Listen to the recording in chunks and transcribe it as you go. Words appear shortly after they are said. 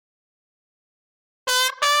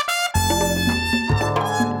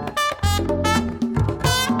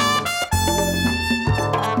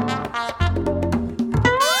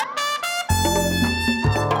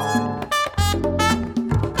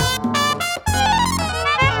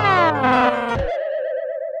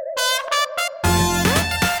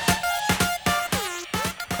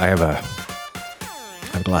I have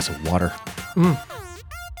a glass of water.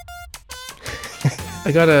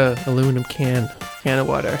 I got a aluminum can of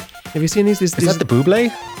water. Have you seen these? Is that the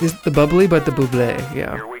buble? The bubbly, but the buble.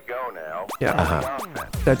 Yeah. Here we go now. Yeah.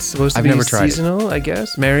 That's supposed to I've be never tried seasonal, I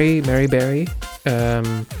guess. Mary berry.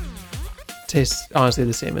 Tastes honestly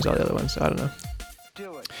the same as all the other ones. So I don't know.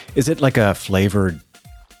 Do it. Is it like a flavored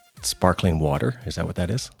sparkling water? Is that what that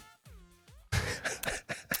is?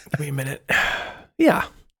 Give me a minute. Yeah.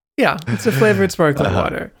 It's a flavored sparkling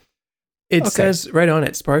water. It says right on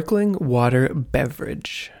it, sparkling water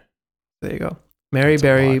beverage. There you go. Mary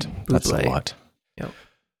berry buble. That's a lot. Yep.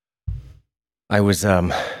 I was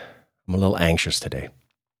I'm a little anxious today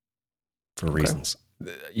for reasons.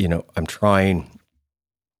 You know, I'm trying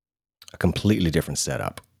a completely different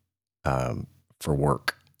setup for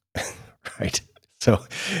work, right? So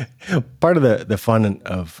part of the fun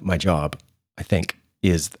of my job, I think,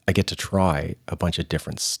 is I get to try a bunch of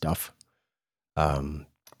different stuff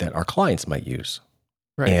that our clients might use.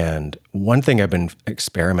 Right. And one thing I've been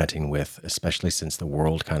experimenting with, especially since the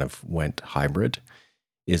world kind of went hybrid,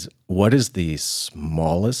 is what is the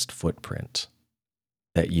smallest footprint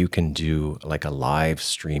that you can do like a live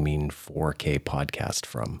streaming 4K podcast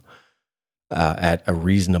from at a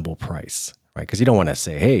reasonable price, right? Because you don't want to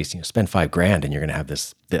say, hey, spend $5,000 and you're going to have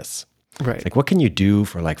this. Right. It's like, what can you do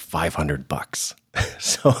for like $500?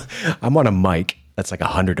 So I'm on a mic that's like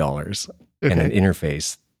 $100 and an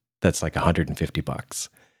interface that's like $150.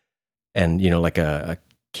 And, you know, like a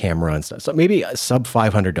camera and stuff. So maybe sub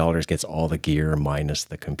 $500 gets all the gear minus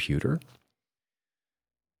the computer.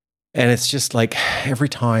 And it's just like every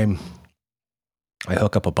time I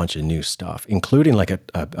hook up a bunch of new stuff, including like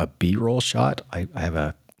a B-roll shot, I have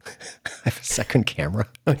a second camera.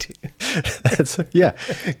 Oh, dear. Yeah,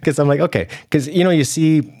 because I'm like, okay, because, you know, you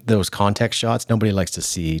see those context shots. Nobody likes to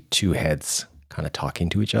see two heads kind of talking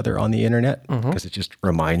to each other on the internet because it just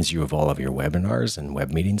reminds you of all of your webinars and web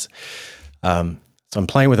meetings. So I'm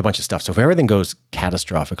playing with a bunch of stuff. So if everything goes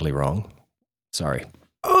catastrophically wrong, sorry.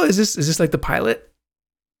 Oh, is this like the pilot?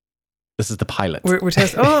 This is the pilot. We're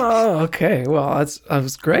testing. Oh, okay. Well,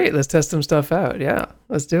 that's great. Let's test some stuff out. Yeah,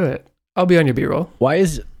 let's do it. I'll be on your B-roll. Why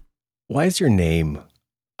is your name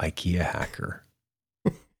Ikea Hacker?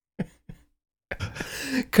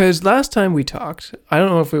 Because last time we talked, I don't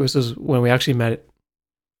know if it was when we actually met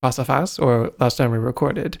face à face or last time we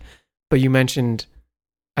recorded, but you mentioned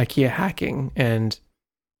IKEA hacking and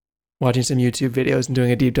watching some YouTube videos and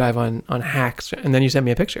doing a deep dive on hacks. And then you sent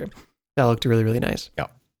me a picture that looked really, really nice. Yeah.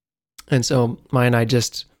 And so Maya and I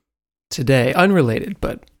just today, unrelated,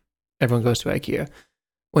 but everyone goes to IKEA,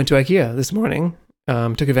 went to IKEA this morning,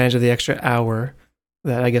 took advantage of the extra hour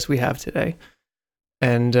that I guess we have today,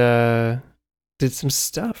 and did some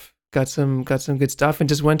stuff. Got some good stuff, and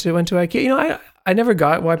just went to IKEA. You know, I never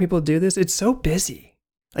got why people do this. It's so busy.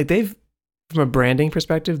 Like from a branding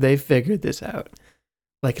perspective, they've figured this out.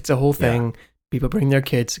 Like it's a whole thing. Yeah. People bring their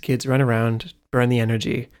kids run around, burn the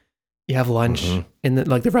energy. You have lunch in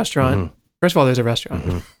the restaurant. First of all, there's a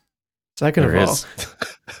restaurant. Second of all,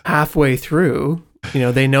 halfway through, you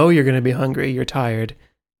know, they know you're going to be hungry, you're tired.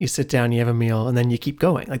 You sit down, you have a meal, and then you keep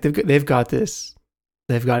going. Like they've got this.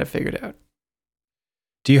 They've got it figured out.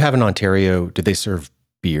 Do you have in Ontario, do they serve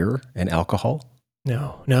beer and alcohol?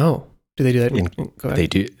 No. Do they do that? Go ahead. They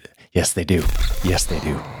do. Yes, they do.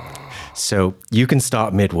 So you can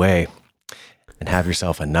stop midway and have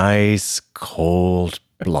yourself a nice, cold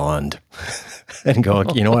blonde and go,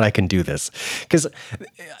 you know what, I can do this. Because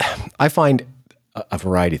I find a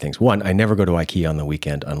variety of things. One, I never go to IKEA on the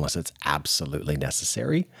weekend unless it's absolutely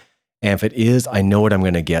necessary. And if it is, I know what I'm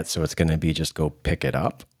going to get. So it's going to be just go pick it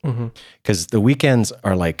up. Because the weekends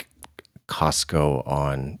are like Costco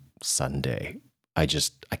on Sunday. I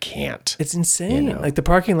can't. It's insane. You know? Like the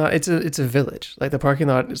parking lot, it's a village. Like the parking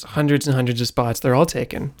lot is hundreds and hundreds of spots. They're all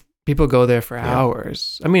taken. People go there for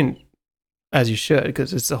hours. I mean, as you should,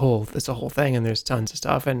 because it's a whole thing, and there's tons of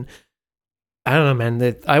stuff. And I don't know,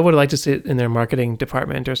 man. I would like to sit in their marketing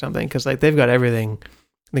department or something, because like they've got everything.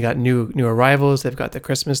 They got new arrivals. They've got the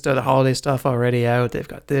Christmas stuff, the holiday stuff already out. They've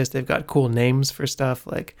got this. They've got cool names for stuff.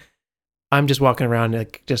 Like I'm just walking around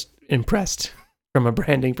like just impressed from a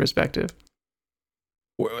branding perspective.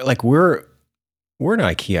 Like we're an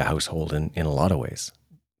IKEA household in a lot of ways.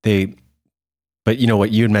 But you know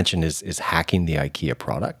what you had mentioned is hacking the IKEA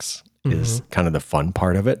products is kind of the fun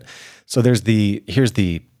part of it. So here's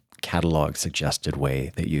the catalog suggested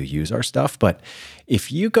way that you use our stuff. But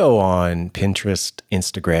if you go on Pinterest,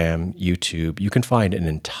 Instagram, YouTube, you can find an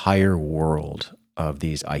entire world of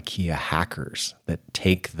these IKEA hackers that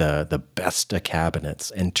take the best of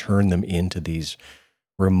cabinets and turn them into these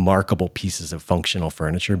remarkable pieces of functional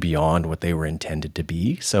furniture beyond what they were intended to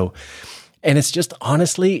be. So, and it's just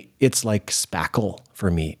honestly, it's like spackle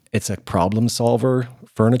for me. It's a problem solver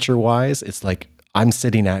furniture wise. It's like I'm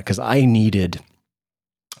sitting at, because I needed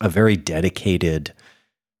a very dedicated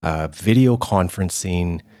video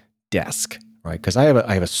conferencing desk, right? Because I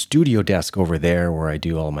have a studio desk over there where I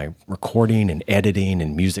do all my recording and editing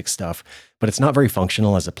and music stuff, but it's not very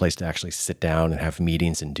functional as a place to actually sit down and have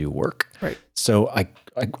meetings and do work. Right. So I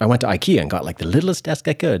went to Ikea and got like the littlest desk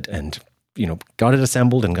I could, and got it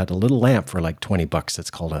assembled and got a little lamp for like $20. It's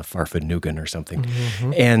called a Farfignugan or something,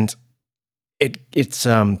 and it's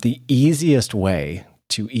the easiest way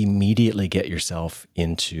to immediately get yourself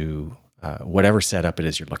into whatever setup it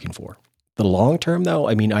is you're looking for. The long term, though,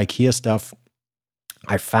 I mean, IKEA stuff,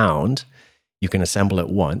 I found you can assemble it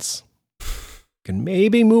once. You can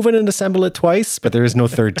maybe move it and assemble it twice, but there is no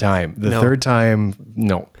third time. The third time,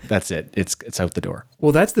 no, that's it. It's out the door.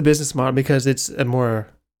 Well, that's the business model, because it's a more,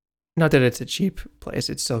 not that it's a cheap place,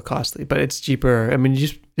 it's still costly, but it's cheaper. I mean,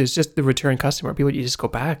 it's just the return customer. People, you just go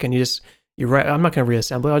back and you're right. I'm not going to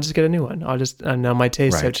reassemble it. I'll just get a new one. Now my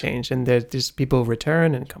tastes have changed, and there's just people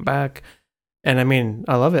return and come back. And I mean,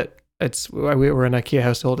 I love it. We're an IKEA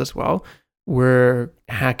household as well. We're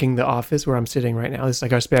hacking the office where I'm sitting right now. This is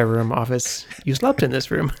like our spare room office. You slept in this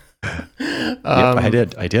room. Yep, I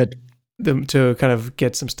did. To kind of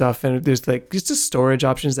get some stuff. And there's like just storage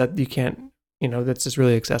options that you can't, that's just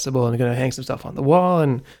really accessible. And I'm going to hang some stuff on the wall,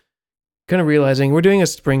 and kind of realizing we're doing a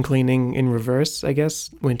spring cleaning in reverse, I guess.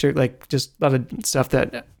 Winter, like just a lot of stuff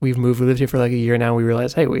that we lived here for like a year now. We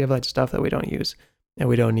realize, hey, we have like stuff that we don't use and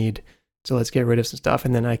we don't need. So let's get rid of some stuff,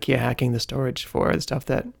 and then IKEA hacking the storage for the stuff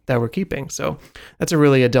that we're keeping. So that's a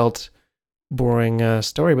really adult, boring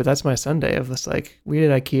story, but that's my Sunday of this. Like, we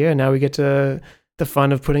did IKEA, and now we get to the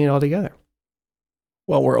fun of putting it all together.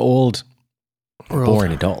 Well, we're old,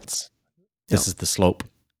 boring adults. This is the slope.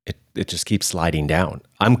 It just keeps sliding down.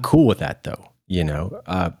 I'm cool with that, though.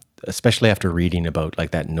 Especially after reading about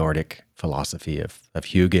like that Nordic philosophy of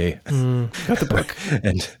Hygge. Got the book.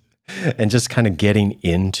 And just kind of getting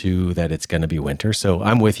into that it's going to be winter. So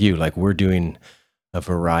I'm with you. Like, we're doing a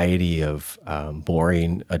variety of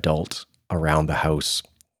boring adult around the house,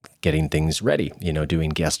 getting things ready,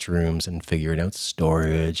 doing guest rooms and figuring out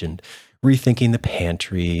storage and rethinking the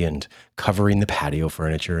pantry and covering the patio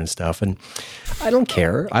furniture and stuff. And I don't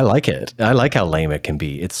care. I like it. I like how lame it can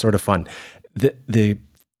be. It's sort of fun. The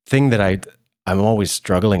thing that I'm always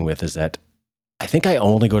struggling with is that I think I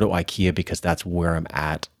only go to IKEA because that's where I'm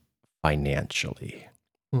at financially,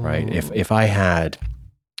 right? If I had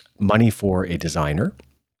money for a designer,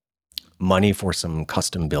 money for some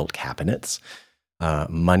custom built cabinets,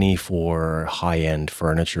 money for high-end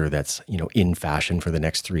furniture that's, in fashion for the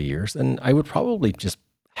next 3 years, then I would probably just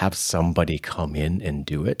have somebody come in and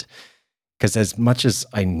do it. Because as much as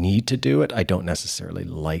I need to do it, I don't necessarily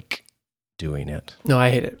like doing it. No, I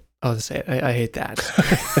hate it. I'll just say it. I hate that.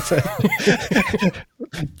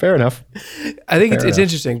 Fair enough. I think it's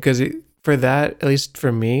interesting because for that, at least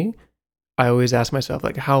for me, I always ask myself,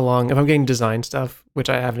 like, how long, if I'm getting design stuff, which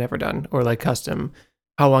I have never done, or like custom,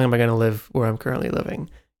 how long am I going to live where I'm currently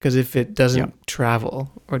living? Because if it doesn't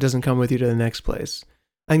travel or it doesn't come with you to the next place,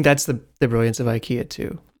 I think that's the brilliance of IKEA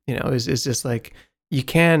too. Is just like,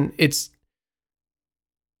 it's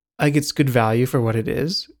like, it's good value for what it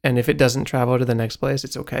is. And if it doesn't travel to the next place,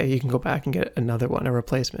 it's okay. You can go back and get another one, a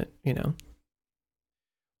replacement,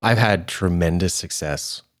 I've had tremendous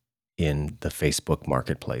success in the Facebook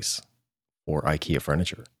marketplace for IKEA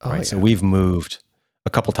furniture, right? Yeah. So we've moved a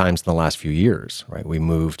couple times in the last few years, right? We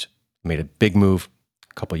made a big move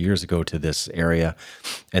a couple of years ago to this area.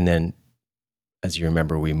 And then, as you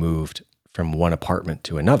remember, we moved from one apartment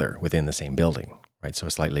to another within the same building, right? So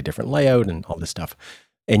a slightly different layout and all this stuff.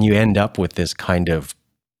 And you end up with this kind of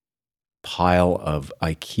pile of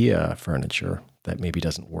IKEA furniture that maybe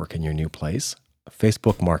doesn't work in your new place.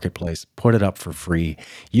 Facebook Marketplace, put it up for free.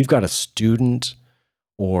 You've got a student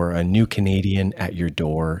or a new Canadian at your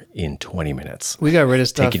door in 20 minutes. We got rid of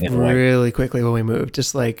stuff really quickly when we moved.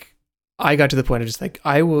 Just like, I got to the point of just like,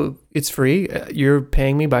 it's free. You're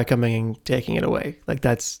paying me by coming and taking it away. Like,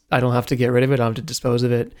 I don't have to get rid of it. I don't have to dispose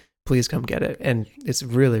of it. Please come get it. And it's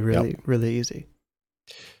really, really, really easy.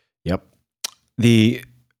 Yep.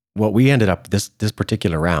 What we ended up this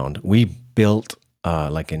particular round, we built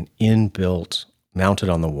like an inbuilt, mounted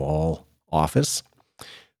on the wall office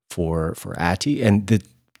for Atty. And the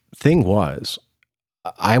thing was,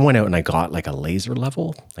 I went out and I got like a laser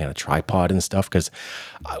level and a tripod and stuff because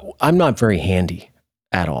I'm not very handy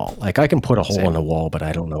at all. Like, I can put a hole in the wall, but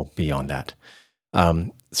I don't know beyond that.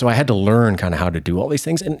 So I had to learn kind of how to do all these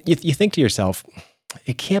things. And you think to yourself,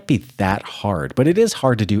 it can't be that hard, but it is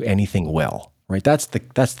hard to do anything well, right? That's the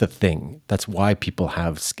thing. That's why people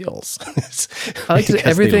have skills. I like to say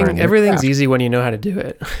Because they learn their everything's craft. easy when you know how to do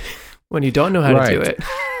it. When you don't know how to do Right. it,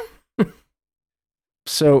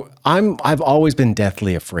 So I've always been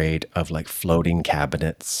deathly afraid of like floating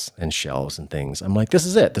cabinets and shelves and things. I'm like, this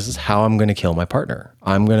is it. This is how I'm going to kill my partner.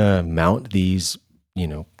 I'm going to mount these,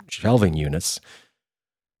 shelving units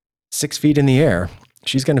 6 feet in the air.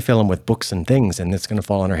 She's going to fill them with books and things, and it's going to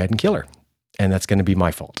fall on her head and kill her. And that's going to be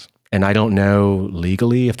my fault. And I don't know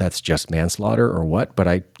legally if that's just manslaughter or what, but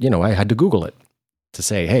I had to Google it to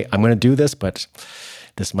say, hey, I'm going to do this, but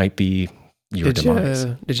this might be your demise.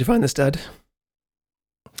 Did you find the stud?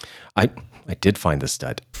 I did find the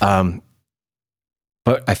stud.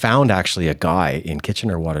 But I found actually a guy in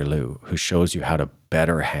Kitchener-Waterloo who shows you how to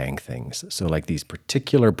better hang things. So like these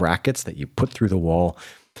particular brackets that you put through the wall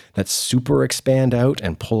that super expand out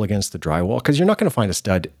and pull against the drywall, because you're not going to find a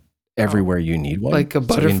stud everywhere you need one. Like a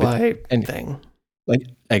butterfly thing. Like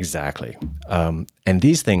exactly. And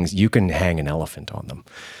these things, you can hang an elephant on them.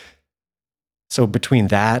 So between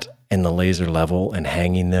that and the laser level and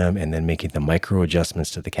hanging them and then making the micro adjustments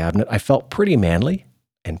to the cabinet, I felt pretty manly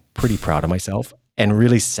and pretty proud of myself, and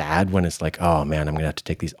really sad when it's like, oh man, I'm going to have to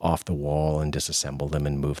take these off the wall and disassemble them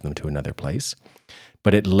and move them to another place.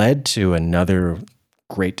 But it led to another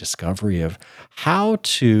great discovery of how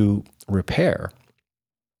to repair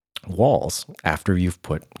walls after you've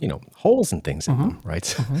put, holes and things in them, right?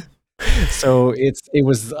 Mm-hmm. So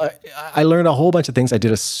I learned a whole bunch of things. I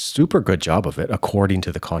did a super good job of it, according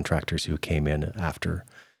to the contractors who came in after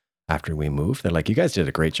we moved. They're like, you guys did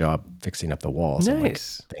a great job fixing up the walls. Nice. I'm like,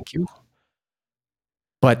 thank you.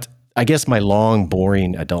 But I guess my long,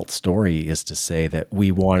 boring adult story is to say that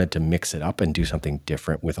we wanted to mix it up and do something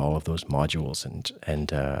different with all of those modules.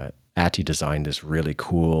 And Atty designed this really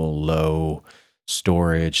cool, low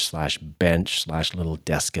storage / bench / little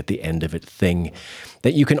desk at the end of it thing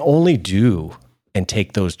that you can only do and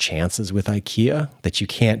take those chances with IKEA that you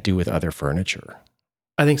can't do with other furniture.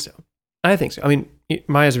 I think so. I mean,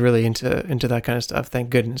 Maya's really into that kind of stuff. Thank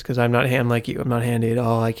goodness, because I'm not like you. I'm not handy at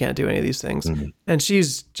all. I can't do any of these things. Mm-hmm. And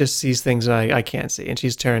she's just sees things that I can't see. And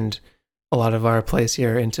she's turned a lot of our place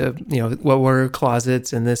here into, what were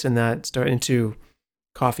closets and this and that, start into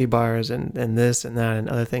coffee bars and this and that and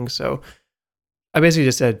other things. So I basically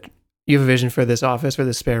just said, you have a vision for this office, for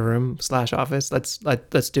this spare room / office.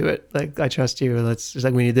 Let's do it. Like, I trust you. It's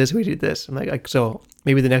like, we need this, we need this. I'm like, so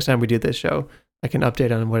maybe the next time we do this show, I can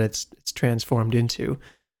update on what it's transformed into.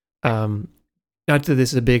 Not that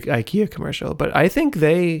this is a big IKEA commercial, but I think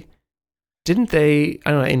I don't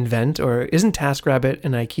know, invent, or isn't TaskRabbit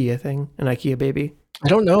an IKEA thing, an IKEA baby? I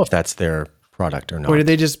don't know if that's their product or not. Or did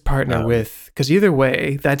they just partner with, because either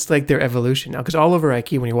way, that's like their evolution now. Because all over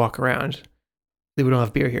IKEA, when you walk around, we don't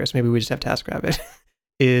have beer here, so maybe we just have TaskRabbit,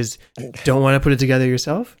 is don't want to put it together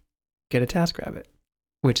yourself? Get a TaskRabbit,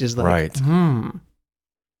 which is like, right.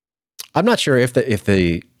 I'm not sure if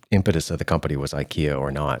the impetus of the company was IKEA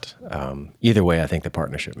or not. Either way, I think the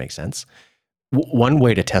partnership makes sense. One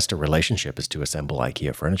way to test a relationship is to assemble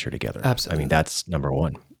IKEA furniture together. Absolutely. I mean, that's number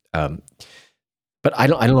one. But I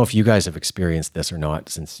don't know if you guys have experienced this or not,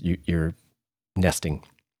 since you're nesting.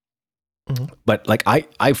 Mm-hmm. But like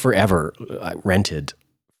I forever rented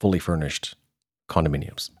fully furnished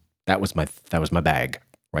condominiums. That was my bag,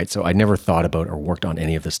 right? So I never thought about or worked on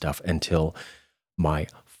any of this stuff until my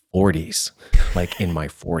 40s, like in my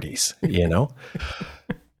 40s,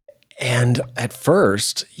 And at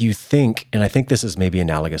first you think, and I think this is maybe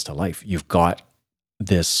analogous to life, you've got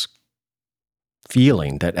this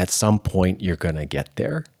feeling that at some point you're going to get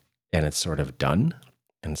there and it's sort of done.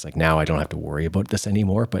 And it's like, now I don't have to worry about this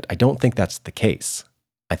anymore. But I don't think that's the case.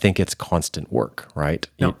 I think it's constant work, right?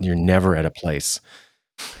 No. You're never at a place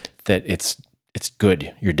that it's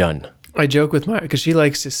good, you're done. I joke with Maya, because she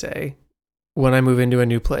likes to say, when I move into a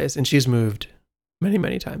new place, and she's moved many,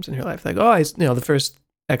 many times in her life, like, the first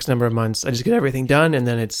X number of months, I just get everything done, and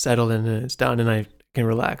then it's settled and it's done, and I can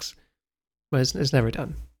relax. But it's never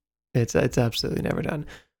done. It's absolutely never done.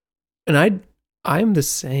 And I'm the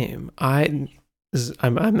same. I'm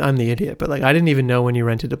the idiot, but like, I didn't even know when you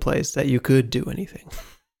rented a place that you could do anything.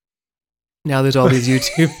 Now there's all these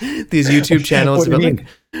YouTube channels about like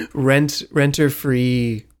renter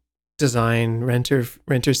free design,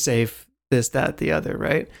 renter safe, this, that, the other,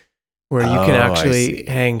 right? Where you can actually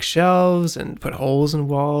hang shelves and put holes in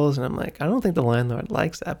walls. And I'm like, I don't think the landlord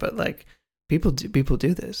likes that, but like people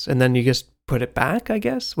do this. And then you just put it back, I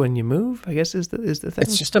guess, when you move, I guess is the thing.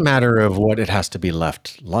 It's just a matter of what it has to be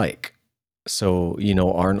left like. So,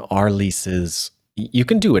 our leases, you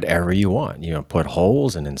can do whatever you want, put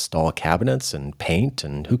holes and install cabinets and paint,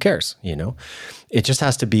 and who cares, It just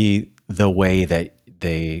has to be the way that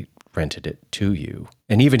they rented it to you.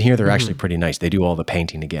 And even here, they're actually pretty nice. They do all the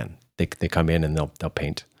painting again. They come in and they'll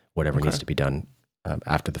paint whatever needs to be done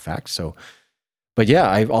after the fact. So, but yeah,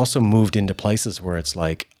 I've also moved into places where it's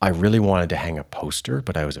like, I really wanted to hang a poster,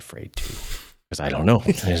 but I was afraid to, because I don't know.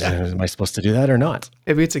 Am I supposed to do that or not?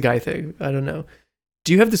 Maybe it's a guy thing. I don't know.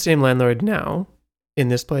 Do you have the same landlord now in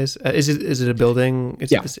this place? Is it a building?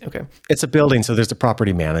 Yeah. Okay. It's a building. So there's a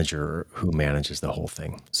property manager who manages the whole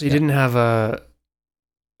thing. So you didn't have a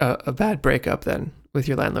bad breakup then with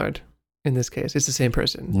your landlord in this case? It's the same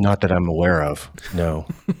person. Not that I'm aware of. No.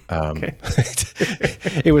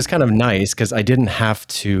 It was kind of nice because I didn't have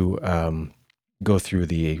to go through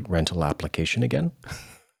the rental application again.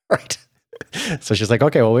 Right. So she's like,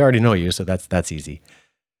 okay, well, we already know you. So that's easy.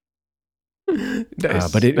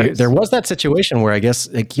 Nice, but there was that situation where I guess,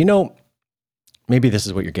 like, maybe this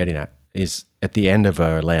is what you're getting at, is at the end of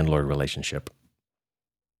a landlord relationship.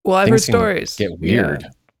 Well, I've heard stories. Get weird. Yeah.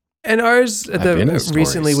 And ours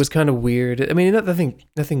recently was kind of weird. I mean,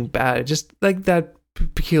 nothing bad. Just like that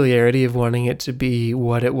peculiarity of wanting it to be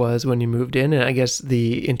what it was when you moved in, and I guess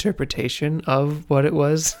the interpretation of what it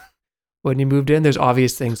was when you moved in. There's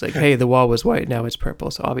obvious things like, hey, the wall was white, now it's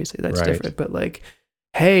purple, so obviously that's different. But like,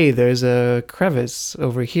 hey, there's a crevice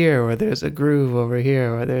over here, or there's a groove over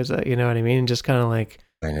here, or there's a, you know what I mean? Just kind of like,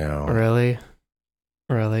 I know.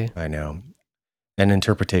 Really? I know. And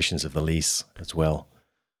interpretations of the lease as well.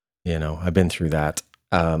 I've been through that.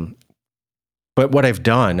 But what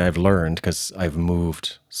I've learned, because I've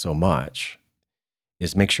moved so much,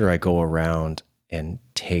 is make sure I go around and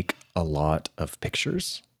take a lot of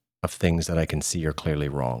pictures of things that I can see are clearly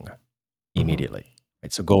wrong immediately.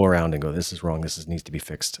 Right? So go around and go, this is wrong, this needs to be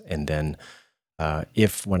fixed. And then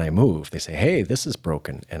if when I move, they say, hey, this is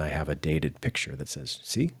broken, and I have a dated picture that says,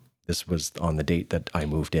 see, this was on the date that I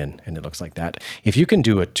moved in, and it looks like that. If you can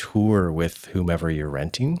do a tour with whomever you're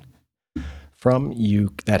renting from,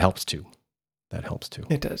 that helps too.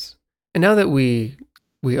 It does. And now that we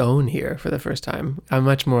own here for the first time, I'm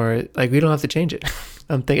much more like, we don't have to change it.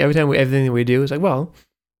 I'm thinking every time everything that we do is like, well,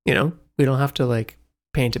 we don't have to like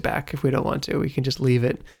paint it back if we don't want to. We can just leave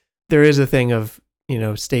it. There is a thing of,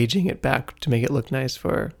 staging it back to make it look nice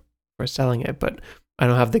for selling it, but I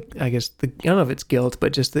don't have I don't know if it's guilt,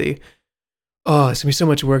 but just it's gonna be so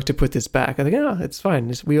much work to put this back. I think, no, it's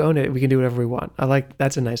fine. We own it. We can do whatever we want.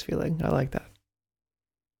 That's a nice feeling. I like that.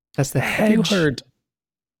 That's the hedge. Have you heard?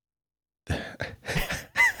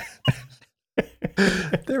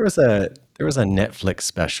 There was a Netflix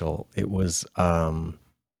special. It was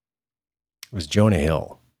Jonah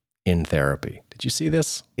Hill in therapy. Did you see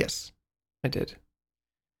this? Yes, I did.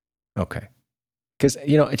 Okay. Because,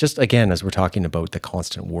 it just, again, as we're talking about the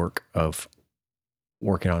constant work of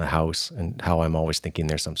working on a house and how I'm always thinking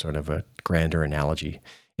there's some sort of a grander analogy,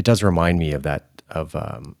 it does remind me of that, of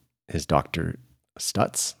his Dr.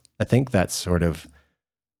 Stutz. I think that's sort of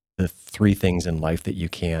the three things in life that you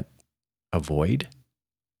can't avoid,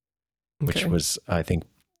 which was, I think,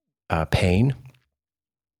 pain,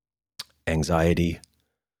 anxiety,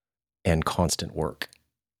 and constant work.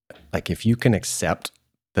 Like, if you can accept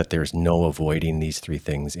that there's no avoiding these three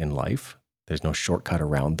things in life, there's no shortcut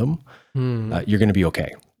around them, you're going to be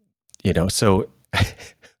okay. So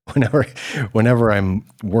whenever I'm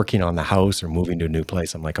working on the house or moving to a new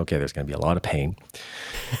place, I'm like, okay, there's going to be a lot of pain,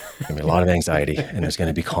 there's going to be a lot of anxiety, and there's going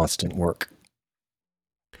to be constant work.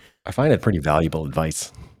 I find it pretty valuable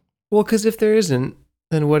advice. Well, because if there isn't,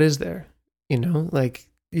 then what is there? Like,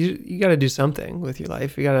 you got to do something with your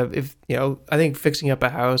life. You got to, I think fixing up a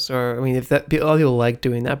house, or, a lot of people like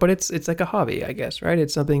doing that, but it's like a hobby, I guess, right?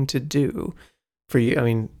 It's something to do for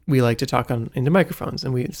you. We like to talk into microphones,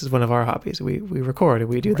 and this is one of our hobbies. We record, and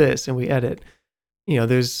we do this, and we edit.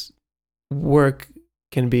 There's work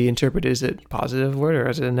can be interpreted as a positive word or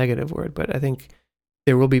as a negative word, but I think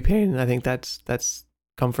there will be pain. And I think that's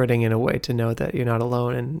comforting in a way to know that you're not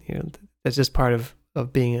alone, and that's just part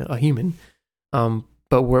of being a human.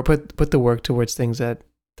 But put the work towards things that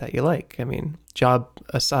you like. Job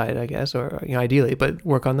aside, I guess, or ideally, but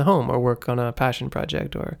work on the home, or work on a passion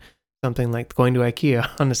project, or something like going to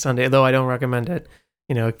Ikea on a Sunday. Though I don't recommend it.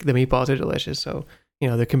 The meatballs are delicious, so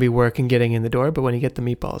there can be work in getting in the door. But when you get the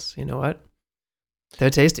meatballs, you know what? They're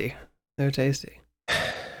tasty. They're tasty.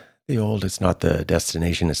 The old, it's not the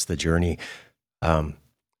destination, it's the journey.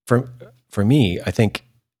 For me, I think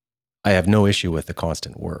I have no issue with the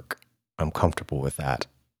constant work. I'm comfortable with that.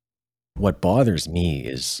 What bothers me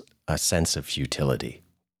is a sense of futility,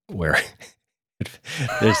 where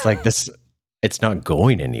there's like this it's not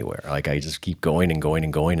going anywhere. Like I just keep going and going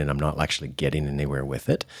and going, and I'm not actually getting anywhere with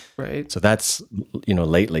it. Right. So that's,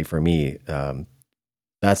 lately for me,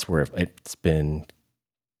 that's where it's been,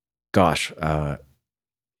 gosh,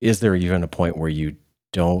 is there even a point where you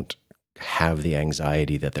don't have the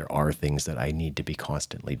anxiety that there are things that I need to be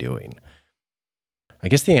constantly doing? I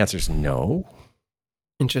guess the answer is no.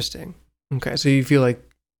 Interesting. Okay. So you feel like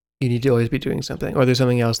you need to always be doing something, or there's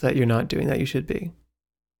something else that you're not doing that you should be.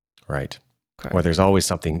 Right. Okay. Or there's always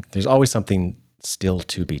something still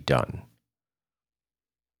to be done.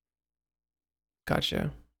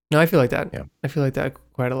 Gotcha. No, I feel like that. Yeah. I feel like that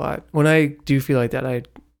quite a lot. When I do feel like that, I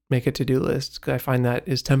make a to-do list because I find that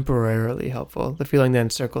is temporarily helpful. The feeling then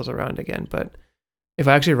circles around again. But if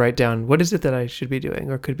I actually write down what is it that I should be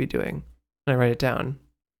doing or could be doing, and I write it down,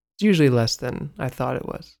 it's usually less than I thought it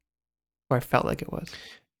was, or I felt like it was.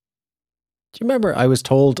 Do you remember I was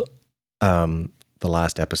told the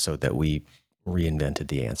last episode that we reinvented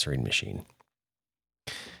the answering machine?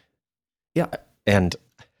 Yeah. And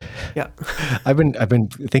yeah, I've been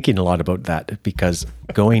thinking a lot about that because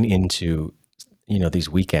going into these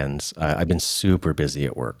weekends, I've been super busy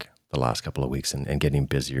at work the last couple of weeks and getting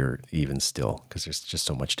busier even still because there's just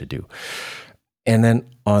so much to do. And then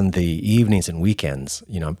on the evenings and weekends,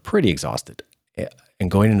 I'm pretty exhausted. And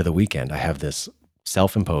going into the weekend, I have this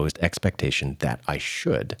self-imposed expectation that I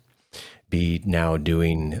should be now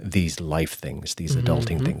doing these life things, these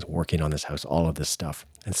adulting things, working on this house, all of this stuff.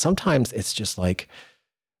 And sometimes it's just like,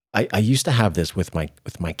 I used to have this with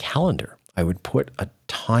my calendar. I would put a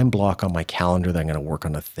time block on my calendar that I'm going to work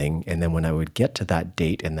on a thing. And then when I would get to that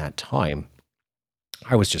date and that time,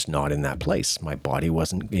 I was just not in that place. My body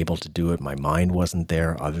wasn't able to do it. My mind wasn't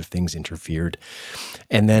there. Other things interfered.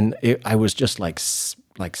 And then I was just like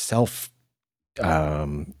self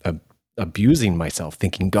abusing myself,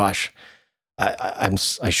 thinking, gosh,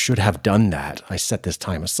 I should have done that. I set this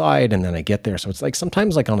time aside and then I get there. So it's like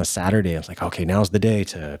sometimes like on a Saturday, I was like, okay, now's the day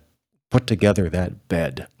to put together that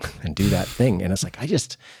bed and do that thing. And it's like,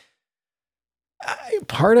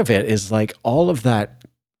 part of it is like all of that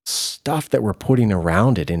stuff that we're putting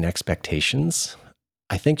around it in expectations,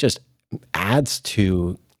 I think just adds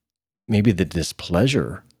to maybe the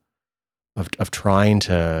displeasure of trying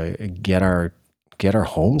to get our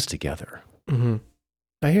homes together. Mm-hmm.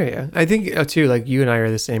 I hear you. I think too, like you and I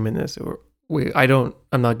are the same in this.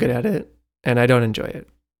 I'm not good at it and I don't enjoy it.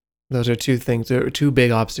 Those are two things, there are two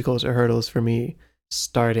big obstacles or hurdles for me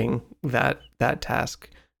starting that task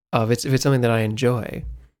of if it's something that I enjoy,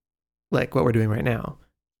 like what we're doing right now.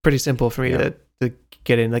 Pretty simple for me to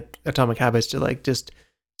get in like Atomic Habits to like just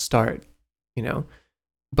start,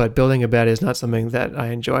 but building a bed is not something that I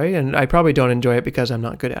enjoy, and I probably don't enjoy it because I'm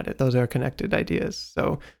not good at it. Those are connected ideas.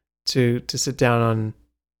 So to sit down on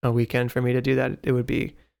a weekend for me to do that, it would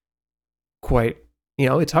be quite,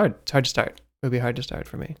 it's hard. It's hard to start. It would be hard to start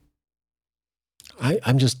for me.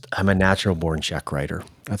 I'm a natural born check writer.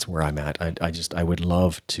 That's where I'm at. I would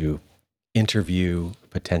love to interview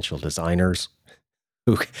potential designers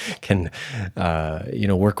who can,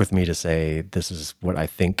 work with me to say, this is what I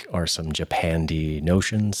think are some Japandi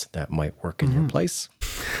notions that might work in your place.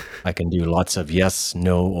 I can do lots of yes,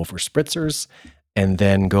 no over spritzers and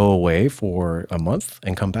then go away for a month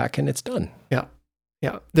and come back and it's done. Yeah.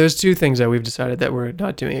 Yeah. There's two things that we've decided that we're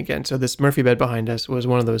not doing again. So this Murphy bed behind us was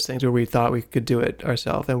one of those things where we thought we could do it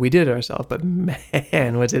ourselves, and we did it ourselves, but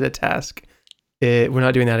man, was it a task. We're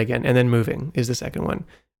not doing that again. And then moving is the second one,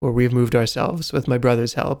 where we've moved ourselves with my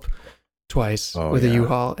brother's help twice with a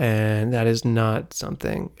U-Haul, and that is not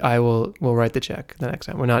something we'll write the check the next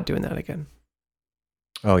time. We're not doing that again.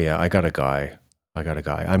 Oh yeah, I got a guy.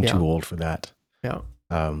 I'm too old for that. Yeah.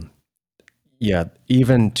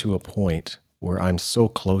 Even to a point where I'm so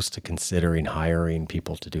close to considering hiring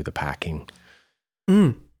people to do the packing.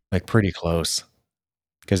 Like pretty close.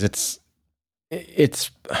 Because it's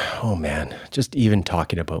oh man, just even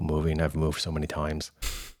talking about moving, I've moved so many times.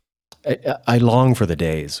 I long for the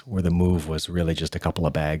days where the move was really just a couple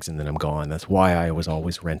of bags and then I'm gone. That's why I was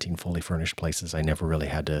always renting fully furnished places. I never really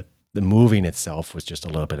had to, the moving itself was just a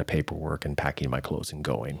little bit of paperwork and packing my clothes and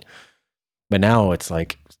going. But now it's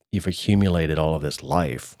like you've accumulated all of this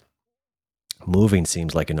life. Moving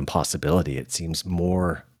seems like an impossibility. It seems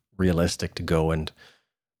more realistic to go and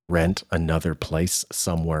rent another place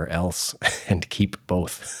somewhere else and keep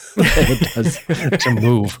both than it does to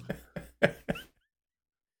move.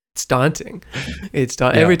 It's daunting.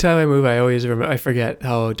 Every time I move, I always remember, I forget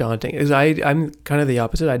how daunting it is. I'm kind of the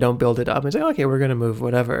opposite. I don't build it up and say, okay, we're going to move,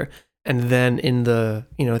 whatever. And then in the,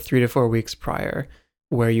 3 to 4 weeks prior,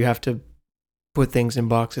 where you have to put things in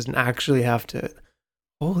boxes and actually have to,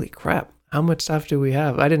 holy crap, how much stuff do we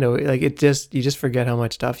have? I didn't know. Like you just forget how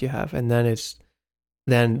much stuff you have, and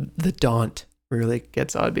then the daunt really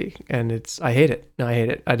gets on me, and I hate it. No, I hate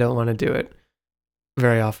it. I don't want to do it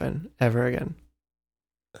very often ever again.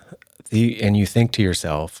 And you think to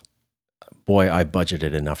yourself, boy, I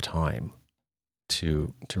budgeted enough time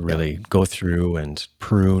to really go through and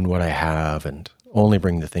prune what I have and only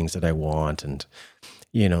bring the things that I want, and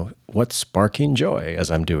what's sparking joy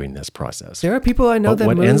as I'm doing this process. There are people I know But that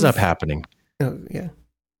what move. ends up happening Oh yeah.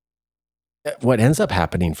 What ends up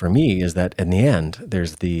happening for me is that in the end,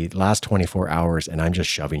 there's the last 24 hours and I'm just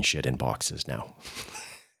shoving shit in boxes now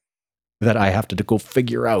that I have to go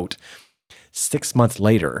figure out 6 months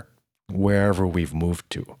later, wherever we've moved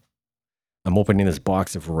to. I'm opening this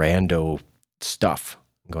box of rando stuff.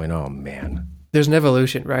 I'm going, oh man. There's an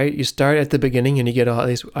evolution, right? You start at the beginning and you get all, at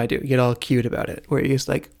least I do, you get all cute about it, where you just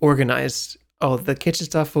like organize. Oh, the kitchen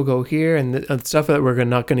stuff will go here, and the stuff that we're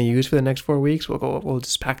not going to use for the next 4 weeks, we'll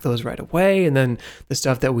just pack those right away. And then the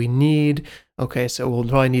stuff that we need, okay, so we'll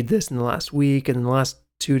probably need this in the last week and in the last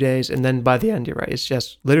 2 days. And then by the end, you're right. It's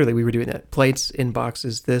just literally, we were doing that. Plates in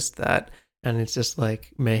boxes, this, that, and it's just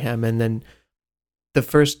like mayhem. And then the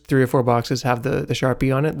first 3 or 4 boxes have the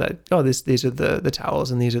Sharpie on it that, oh, these are the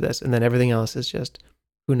towels and these are this. And then everything else is just,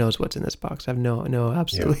 who knows what's in this box? I have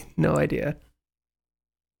absolutely no idea.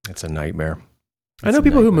 It's a nightmare. I know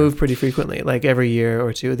people who move pretty frequently, like every year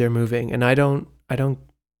or two they're moving, and I don't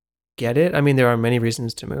get it. I mean, there are many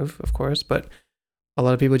reasons to move, of course, but a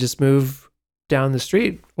lot of people just move down the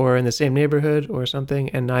street or in the same neighborhood or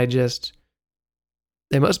something, and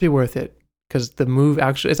they must be worth it because the move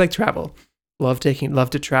actually, it's like travel. Love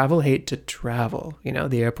to travel, hate to travel,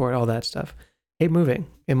 the airport, all that stuff. Hate moving.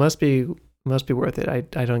 It must be worth it.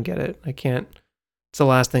 I don't get it. I can't. It's the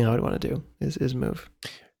last thing I would want to do is move.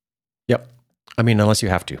 Yep. I mean, unless you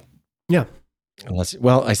have to. Yeah.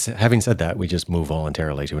 Having said that, we just move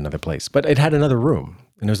voluntarily to another place. But it had another room,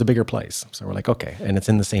 and it was a bigger place. So we're like, okay. And it's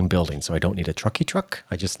in the same building, so I don't need a trucky truck.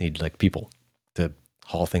 I just need like people to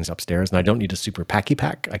haul things upstairs. And I don't need a super packy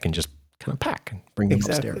pack. I can just kind of pack and bring them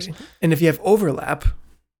upstairs. And if you have overlap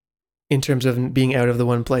in terms of being out of the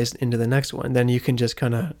one place into the next one, then you can just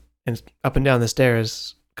kind of up and down the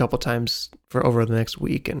stairs a couple times for over the next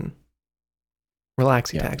week and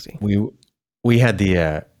taxi. We had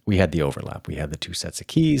the overlap. We had the 2 sets of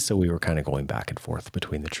keys, so we were kind of going back and forth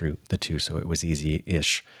between the two, so it was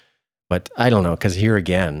easy-ish. But I don't know, because here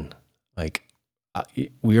again, like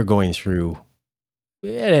we are going through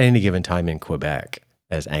at any given time in Quebec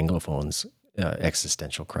as Anglophones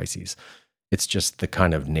existential crises. It's just the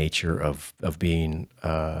kind of nature of being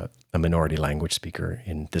a minority language speaker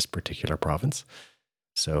in this particular province.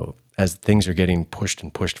 So as things are getting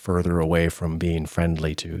pushed further away from being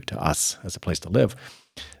friendly to us as a place to live,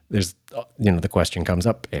 there's, the question comes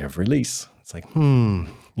up every lease. It's like,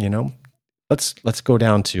 let's go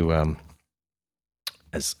down to,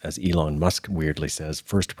 as Elon Musk weirdly says,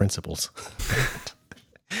 first principles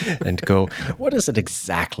and go, what is it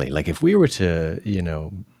exactly? Like if we were to,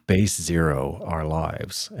 base zero our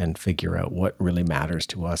lives and figure out what really matters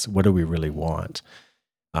to us, what do we really want?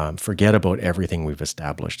 Forget about everything we've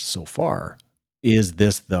established so far. Is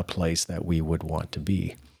this the place that we would want to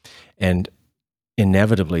be? And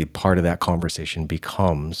inevitably, part of that conversation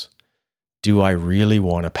becomes, do I really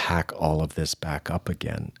want to pack all of this back up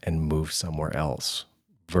again and move somewhere else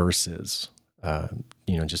versus,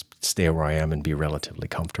 just stay where I am and be relatively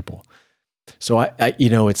comfortable? So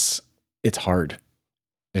it's hard.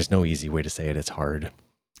 There's no easy way to say it. It's hard.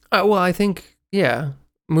 Well, I think,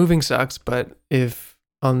 moving sucks, but if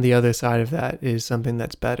on the other side of that is something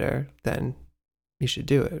that's better, then you should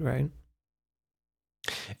do it, right?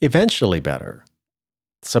 Eventually better.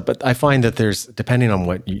 So, but I find that there's, depending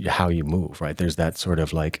on how you move, right? There's that sort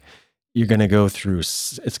of like, you're going to go through,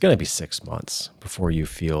 it's going to be 6 months before you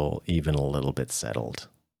feel even a little bit settled.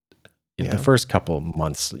 The first couple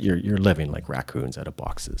months, you're living like raccoons out of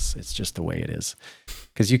boxes. It's just the way it is.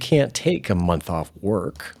 Because you can't take a month off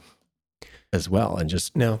work as well and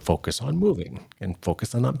just focus on moving and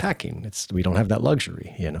focus on unpacking. We don't have that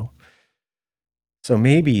luxury, So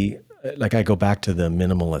maybe, like I go back to the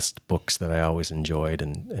minimalist books that I always enjoyed,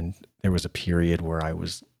 and there was a period where I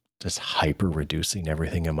was just hyper reducing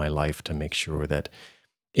everything in my life to make sure that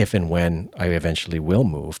if and when I eventually will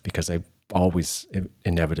move, because I always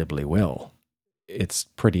inevitably will, it's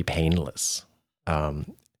pretty painless. But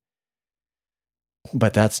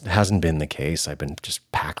that hasn't been the case. I've been just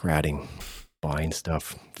pack ratting, buying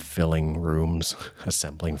stuff, filling rooms,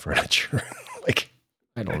 assembling furniture. Like,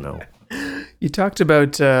 I don't know. You talked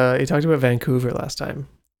about Vancouver last time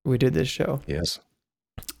we did this show. Yes.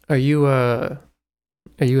 Are you a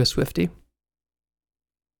Swiftie?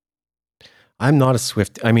 I'm not a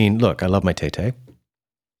Swiftie. I mean, look, I love my Tay-Tay,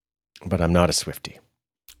 but I'm not a Swiftie.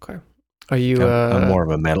 Okay. Are you? I'm more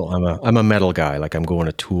of a metal. I'm a metal guy. Like I'm going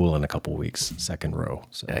to Tool in a couple weeks, second row.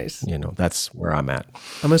 So Nice. that's where I'm at.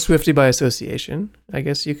 I'm a Swiftie by association, I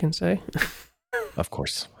guess you can say. Of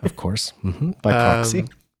course. By proxy.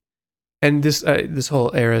 And this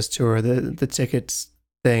whole Eras tour, the tickets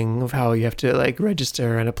thing of how you have to like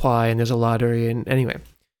register and apply, and there's a lottery. And anyway,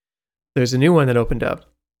 there's a new one that opened up.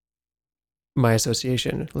 My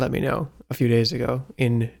association let me know a few days ago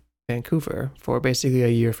in Vancouver for basically a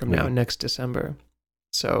year from now, next December.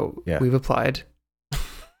 So we've applied.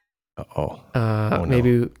 Oh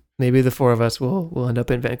no. Maybe the four of us will end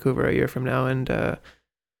up in Vancouver a year from now and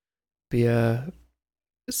be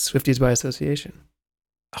Swifties by association.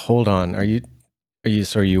 Hold on. Are you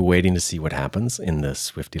waiting to see what happens in the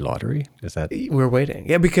Swiftie lottery? Is that we're waiting?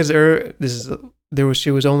 Yeah, because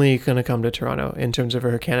she was only going to come to Toronto in terms of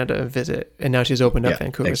her Canada visit, and now she's opened up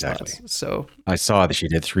Vancouver spots. So I saw that she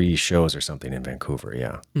did 3 shows or something in Vancouver.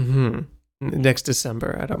 Yeah. Next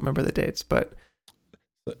December. I don't remember the dates, but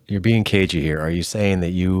you're being cagey here. Are you saying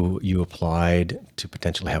that you applied to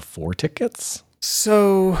potentially have 4 tickets?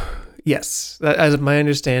 So yes, as my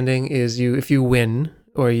understanding is, if you win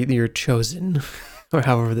or you're chosen, or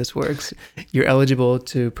however this works, you're eligible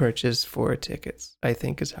to purchase 4 tickets, I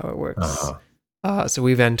think is how it works. So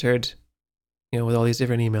we've entered, with all these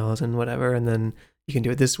different emails and whatever, and then you can do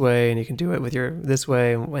it this way and you can do it with this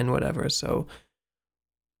way and whatever. So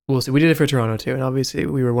we'll see. We did it for Toronto too. And obviously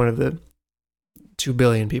we were one of the 2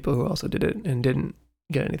 billion people who also did it and didn't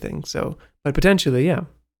get anything. So, but potentially,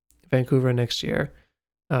 Vancouver next year.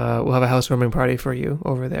 We'll have a housewarming party for you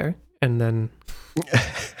over there. And then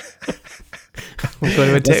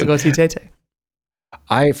we'll go see Tay-Tay.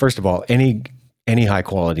 First of all, any high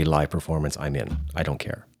quality live performance, I'm in. I don't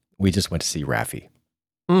care. We just went to see Raffi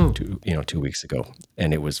 2 weeks ago,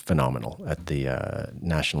 and it was phenomenal at the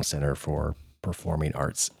National Center for Performing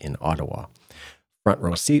Arts in Ottawa. Front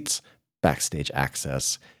row seats, backstage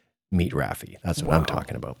access, meet Raffi. That's what I'm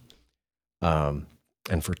talking about.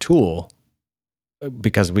 And for Tool,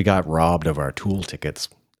 because we got robbed of our Tool tickets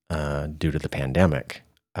due to the pandemic,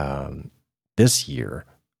 this year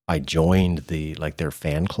I joined their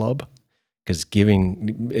fan club. Because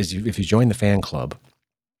if you join the fan club,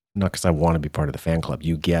 not because I want to be part of the fan club,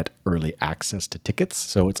 you get early access to tickets.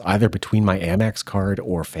 So it's either between my Amex card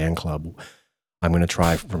or fan club. I'm going to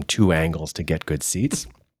try from 2 angles to get good seats.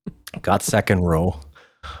 Got second row,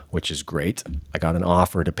 which is great. I got an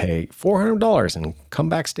offer to pay $400 and come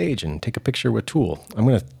backstage and take a picture with Tool. I'm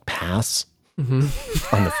going to pass on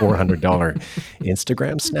the $400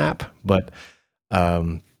 Instagram snap, but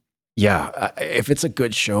if it's a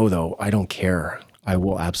good show though, I don't care. I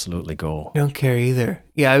will absolutely go. I don't care either.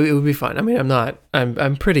 Yeah, it would be fun. I mean,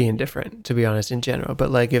 I'm pretty indifferent, to be honest, in general.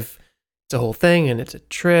 But like if it's a whole thing and it's a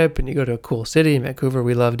trip and you go to a cool city in Vancouver,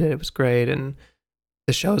 we loved it. It was great. And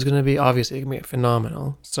the show is going to be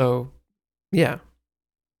phenomenal. So yeah,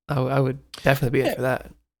 I would definitely be in for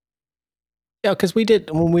that. Yeah, because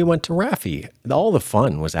when we went to Raffi, all the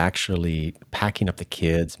fun was actually packing up the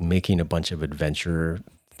kids, making a bunch of adventure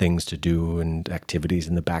things to do and activities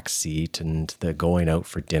in the back seat, and the going out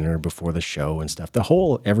for dinner before the show and stuff.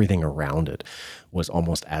 Everything around it was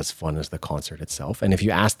almost as fun as the concert itself. And if you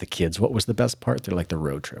ask the kids what was the best part, they're like, the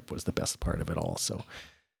road trip was the best part of it all. So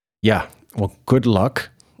yeah, well, good luck.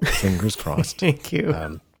 Fingers crossed. Thank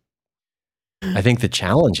you. I think the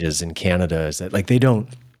challenge is in Canada is that they don't,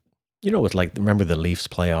 with remember the Leafs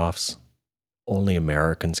playoffs? Only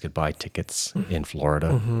Americans could buy tickets in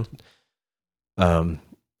Florida.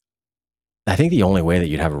 I think the only way that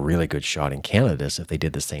you'd have a really good shot in Canada is if they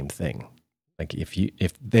did the same thing. Like if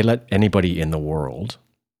they let anybody in the world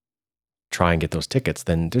try and get those tickets,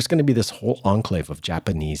 then there's going to be this whole enclave of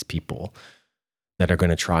Japanese people that are going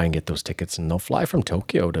to try and get those tickets, and they'll fly from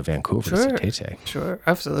Tokyo to Vancouver to see Tay-Tay. Sure,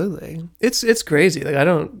 absolutely. It's crazy. Like I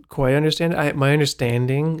don't quite understand. My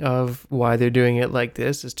understanding of why they're doing it like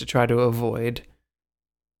this is to try to avoid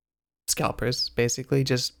scalpers, basically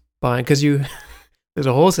just buying, because there's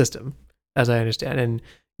a whole system, as I understand, and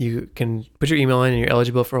you can put your email in and you're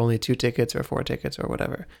eligible for only 2 tickets or 4 tickets or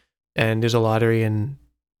whatever. And there's a lottery, and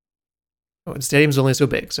the stadium's only so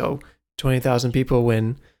big, so 20,000 people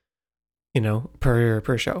win,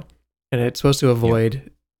 per show. And it's supposed to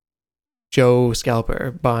avoid Joe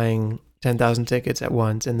Scalper buying 10,000 tickets at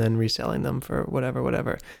once and then reselling them for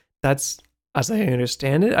whatever. That's, as I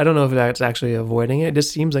understand it, I don't know if that's actually avoiding it. It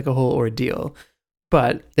just seems like a whole ordeal.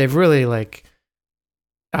 But they've really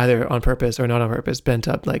either on purpose or not on purpose bent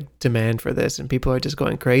up demand for this, and people are just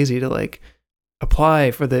going crazy to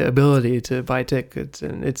apply for the ability to buy tickets,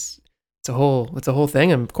 and it's it's a whole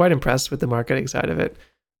thing. I'm quite impressed with the marketing side of it.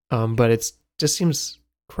 But it's just seems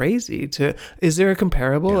crazy to, is there a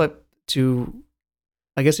comparable to,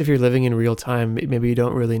 I guess if you're living in real time, maybe you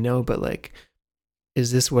don't really know, but like,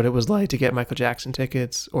 is this what it was like to get Michael Jackson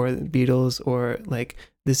tickets or the Beatles, or like,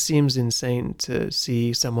 this seems insane to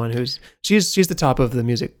see someone she's the top of the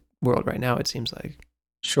music world right now, it seems like.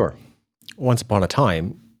 Sure. Once upon a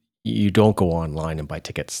time, you don't go online and buy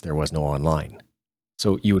tickets. There was no online.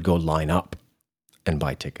 So you would go line up and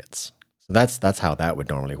buy tickets. So that's how that would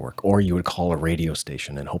normally work. Or you would call a radio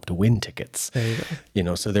station and hope to win tickets. There you go. You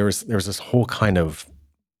know, so there was this whole kind of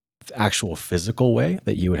actual physical way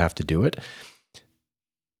that you would have to do it.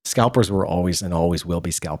 Scalpers were always and always will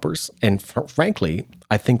be scalpers. And frankly,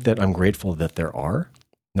 I think that I'm grateful that there are,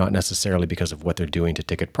 not necessarily because of what they're doing to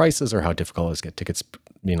ticket prices or how difficult it is to get tickets.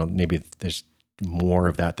 You know, maybe there's more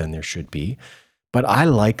of that than there should be. But I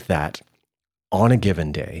like that on a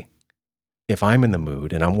given day, if I'm in the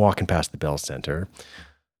mood and I'm walking past the Bell Center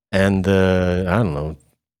and I don't know,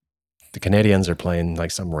 the Canadians are playing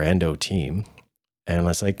like some rando team, and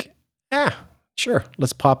it's like, sure,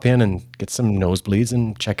 let's pop in and get some nosebleeds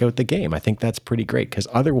and check out the game. I think that's pretty great, because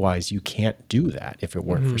otherwise you can't do that if it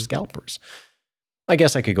weren't for scalpers. I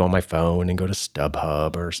guess I could go on my phone and go to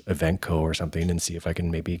StubHub or Eventco or something and see if I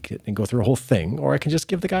can maybe get and go through a whole thing, or I can just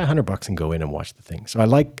give the guy $100 and go in and watch the thing. So I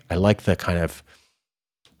like the kind of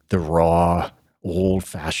the raw, old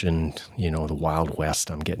fashioned, you know, the Wild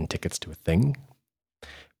West. I'm getting tickets to a thing.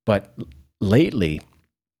 But lately,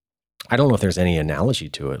 I don't know if there's any analogy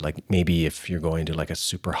to it. Like maybe if you're going to like a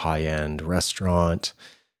super high end restaurant,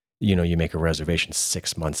 you know, you make a reservation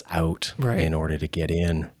 6 months out in order to get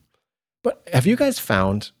in. But have you guys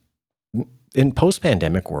found in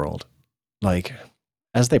post-pandemic world, like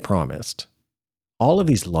as they promised, all of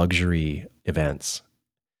these luxury events,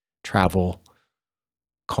 travel,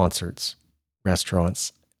 concerts,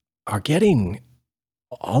 restaurants are getting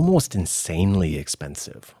almost insanely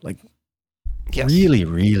expensive, like really,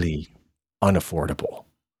 really unaffordable.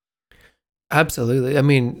 Absolutely. I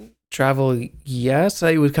mean, travel, yes,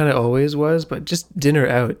 I was kind of always was, but just dinner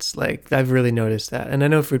outs, like I've really noticed that. And I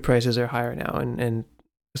know food prices are higher now, and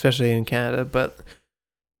especially in Canada, but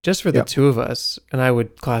just for the two of us, and I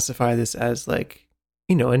would classify this as like,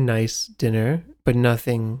 you know, a nice dinner, but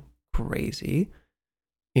nothing crazy.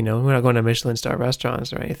 You know, we're not going to Michelin star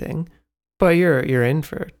restaurants or anything, but you're in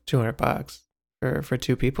for $200 for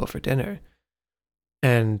two people for dinner.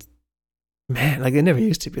 And man, like it never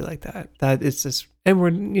used to be like that. That it's just, and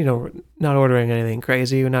we're, you know, not ordering anything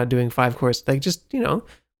crazy. We're not doing 5-course, like just, you know,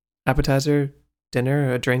 appetizer,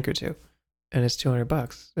 dinner, a drink or two, and it's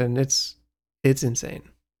 $200, and it's insane.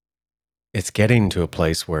 It's getting to a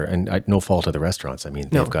place where, and no fault of the restaurants. I mean,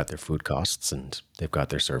 they've got their food costs and they've got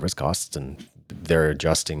their service costs, and they're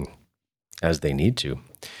adjusting as they need to.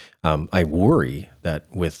 I worry that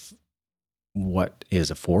with what is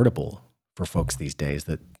affordable for folks these days,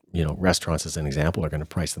 that, you know, restaurants as an example are going to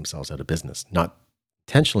price themselves out of business, not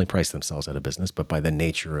intentionally price themselves out of business, but by the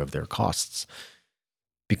nature of their costs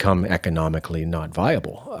become economically not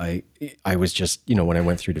viable. I was just, you know, when I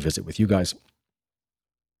went through to visit with you guys,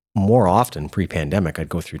 more often pre-pandemic, I'd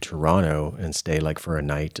go through Toronto and stay like for a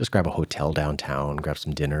night, just grab a hotel downtown, grab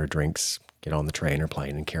some dinner, drinks, get on the train or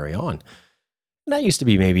plane and carry on. And that used to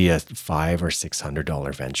be maybe a $500 or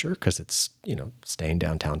 $600 venture, because it's, you know, staying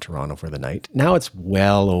downtown Toronto for the night. Now it's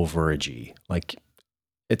well over a G. Like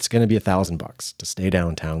it's going to be $1,000 to stay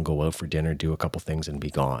downtown, go out for dinner, do a couple things and be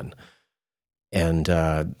gone. And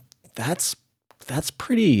that's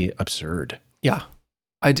pretty absurd. Yeah.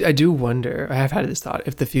 I do wonder, I have had this thought,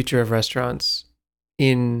 if the future of restaurants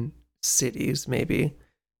in cities maybe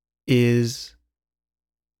is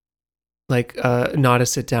like not a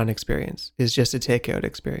sit down experience, is just a takeout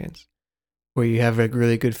experience where you have like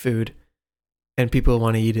really good food and people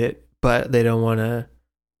want to eat it, but they don't want to,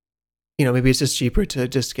 you know, maybe it's just cheaper to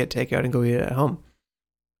just get takeout and go eat it at home.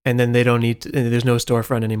 And then they don't need to, there's no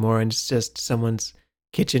storefront anymore, and it's just someone's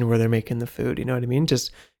kitchen where they're making the food. You know what I mean?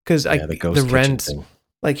 Just because the rent,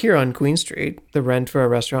 like here on Queen Street, the rent for a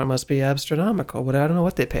restaurant must be astronomical. But I don't know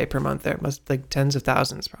what they pay per month there. It must like tens of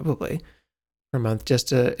thousands probably per month just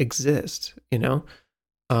to exist, you know?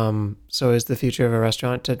 So is the future of a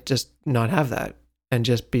restaurant to just not have that and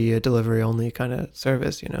just be a delivery only kind of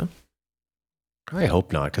service, you know? I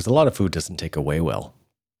hope not, because a lot of food doesn't take away well.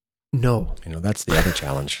 No. You know, that's the other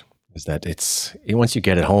challenge, is that it's, once you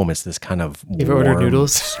get it home, it's this kind of you ever order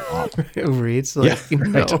noodles Uber Eats? Like, yeah,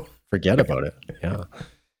 right. No. Forget about it. Yeah.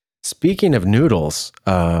 Speaking of noodles,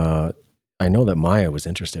 I know that Maya was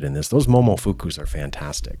interested in this. Those Momofukus are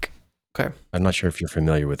fantastic. Okay. I'm not sure if you're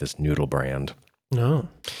familiar with this noodle brand. No.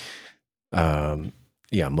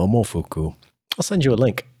 Momofuku. I'll send you a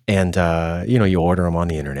link. And, you order them on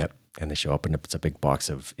the internet and they show up and it's a big box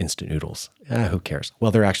of instant noodles. Who cares?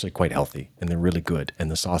 Well, they're actually quite healthy and they're really good. And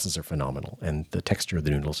the sauces are phenomenal. And the texture of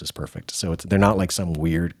the noodles is perfect. So they're not like some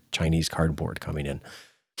weird Chinese cardboard coming in.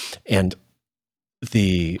 And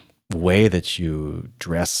the way that you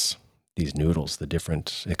dress these noodles, the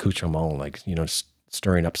different accoutrements, like,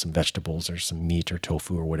 stirring up some vegetables or some meat or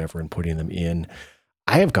tofu or whatever and putting them in.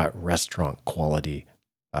 I have got restaurant quality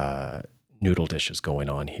noodle dishes going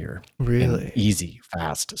on here. Really? And easy,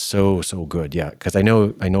 fast, so good. Yeah, because I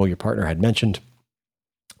know your partner had mentioned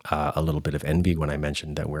a little bit of envy when I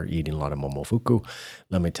mentioned that we're eating a lot of momofuku.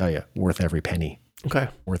 Let me tell you, worth every penny. Okay.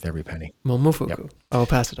 Worth every penny. Momofuku. Yep. I'll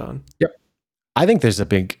pass it on. Yep. I think there's a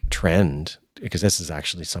big trend, because this is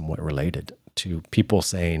actually somewhat related to people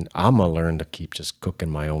saying, I'm going to learn to keep just cooking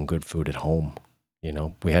my own good food at home.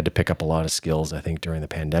 We had to pick up a lot of skills, I think, during the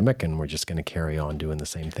pandemic, and we're just going to carry on doing the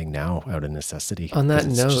same thing now out of necessity. On that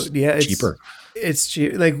note, it's cheaper. It's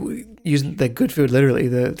cheap. Like using like Good Food, literally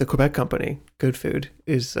the Quebec company, Good Food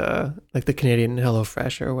is like the Canadian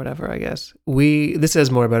HelloFresh or whatever. I guess this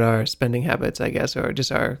says more about our spending habits, I guess, or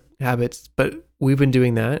just our habits. But we've been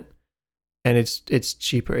doing that, and it's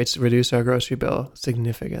cheaper. It's reduced our grocery bill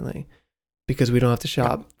significantly because we don't have to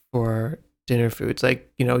shop for dinner foods.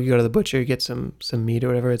 Like, you go to the butcher, you get some meat or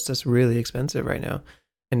whatever. It's just really expensive right now.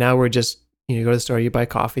 And now we're just, you go to the store, you buy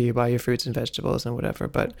coffee, you buy your fruits and vegetables and whatever,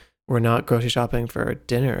 but we're not grocery shopping for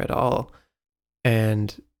dinner at all.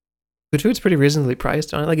 And Good Food's pretty reasonably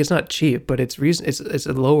priced on it. Like, it's not cheap, but it's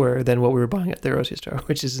lower than what we were buying at the grocery store,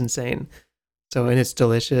 which is insane. So, and it's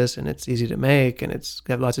delicious and it's easy to make and it's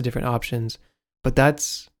got lots of different options, but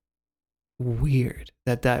that's weird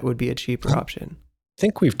that would be a cheaper option. I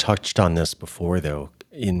think we've touched on this before, though,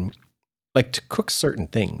 in like to cook certain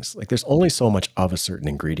things. Like, there's only so much of a certain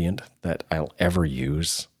ingredient that I'll ever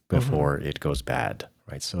use before it goes bad,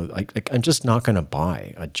 right? So like I'm just not going to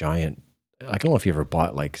buy a giant, I don't know if you ever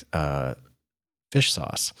bought like fish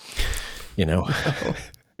sauce,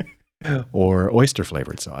 or oyster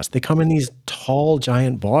flavored sauce. They come in these tall,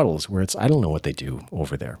 giant bottles where I don't know what they do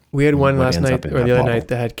over there. We had one last night or the other night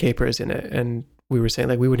that had capers in it. And we were saying,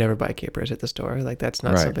 like, we would never buy capers at the store. Like, that's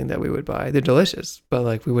not something that we would buy. They're delicious, but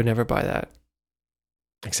like, we would never buy that.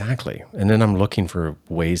 Exactly. And then I'm looking for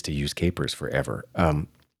ways to use capers forever.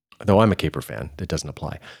 Though I'm a caper fan, it doesn't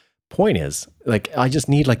apply. Point is, like, I just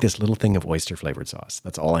need like this little thing of oyster flavored sauce.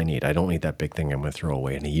 That's all I need. I don't need that big thing I'm going to throw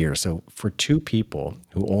away in a year. So for two people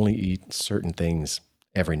who only eat certain things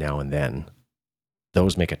every now and then,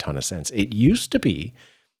 those make a ton of sense. It used to be,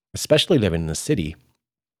 especially living in the city,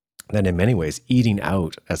 that in many ways, eating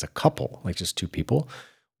out as a couple, like just two people,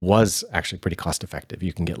 was actually pretty cost effective.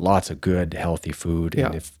 You can get lots of good, healthy food. Yeah.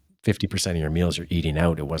 And if 50% of your meals you're eating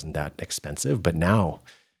out, it wasn't that expensive. But now,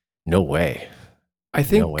 no way. I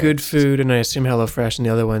think Good Food, and I assume HelloFresh and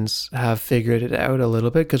the other ones have figured it out a little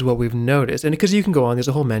bit, because what we've noticed, and because you can go on, there's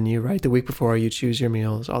a whole menu, right? The week before you choose your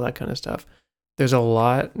meals, all that kind of stuff. There's a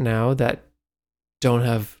lot now that don't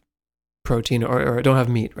have protein or don't have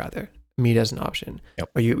meat, rather. Meat as an option,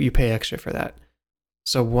 or you pay extra for that.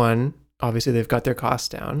 So one, obviously they've got their costs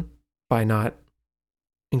down by not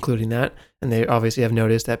including that, and they obviously have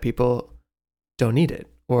noticed that people don't need it,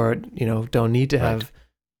 or don't need to have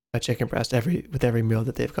a chicken breast with every meal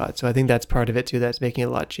that they've got. So I think that's part of it too. That's making it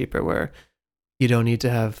a lot cheaper, where you don't need to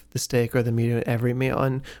have the steak or the meat at every meal,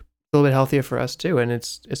 and a little bit healthier for us too. And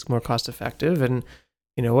it's more cost effective, and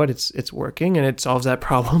you know what? It's working, and it solves that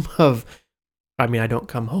problem of. I mean, I don't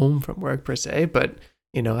come home from work per se, but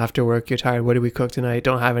after work, you're tired. What do we cook tonight?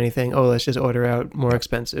 Don't have anything. Oh, let's just order out, more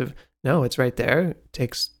expensive. No, it's right there. It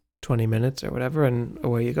takes 20 minutes or whatever, and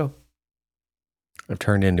away you go. I've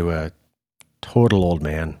turned into a total old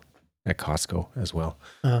man at Costco as well.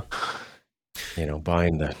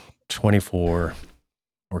 Buying the 24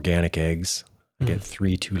 organic eggs. I get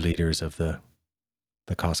 3 2 liters of the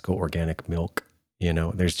Costco organic milk.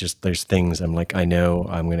 There's things I'm like, I know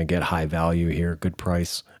I'm going to get high value here, good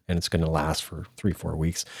price, and it's going to last for 3-4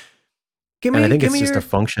 weeks. I think it's just a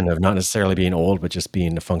function of not necessarily being old, but just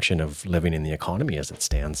being a function of living in the economy as it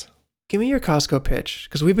stands. Give me your Costco pitch,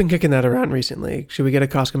 because we've been kicking that around recently. Should we get a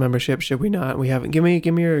Costco membership? Should we not? We haven't. Give me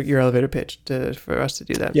your elevator pitch for us to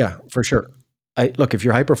do that. Yeah, for sure. Look, if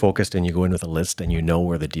you're hyper focused and you go in with a list and you know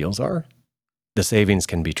where the deals are, the savings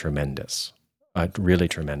can be tremendous, really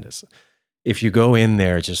tremendous. If you go in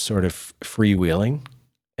there just sort of freewheeling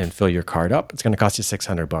and fill your card up, it's going to cost you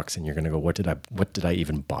 $600, and you're going to go, what did I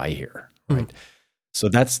even buy here, right? So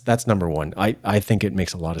that's number one. I think it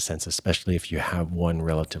makes a lot of sense, especially if you have one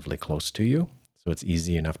relatively close to you. So it's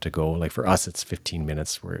easy enough to go. Like for us, it's 15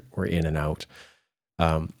 minutes. We're in and out.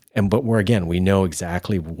 But we know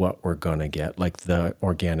exactly what we're going to get. Like the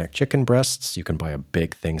organic chicken breasts, you can buy a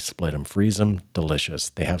big thing, split them, freeze them, delicious.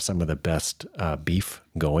 They have some of the best beef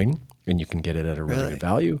going, and you can get it at a really good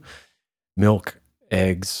value. Milk,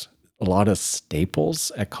 eggs, a lot of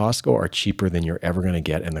staples at Costco are cheaper than you're ever going to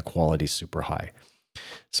get, and the quality's super high.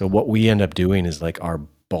 So what we end up doing is like our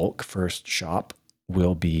bulk first shop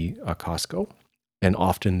will be a Costco. And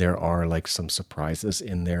often there are like some surprises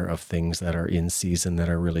in there of things that are in season that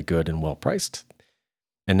are really good and well priced.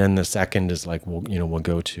 And then the second is like, we'll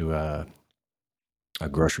go to a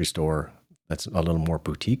grocery store that's a little more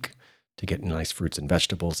boutique to get nice fruits and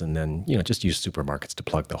vegetables. And then, just use supermarkets to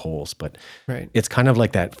plug the holes. But it's kind of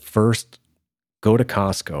like that first go to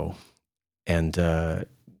Costco and,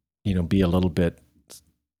 be a little bit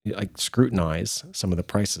like scrutinize some of the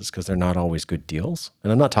prices because they're not always good deals.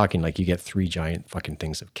 And I'm not talking like you get 3 giant fucking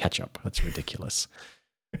things of ketchup. That's ridiculous.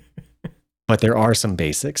 But there are some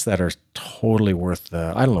basics that are totally worth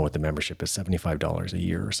I don't know what the membership is, $75 a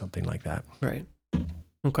year or something like that. Right.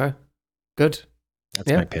 Okay. Good.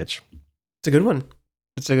 That's my pitch. It's a good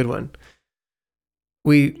one.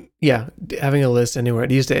 Having a list anywhere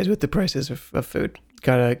these days with the prices of food,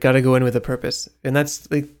 gotta go in with a purpose. And that's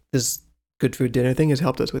like this good food dinner thing has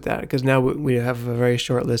helped us with that because now we have a very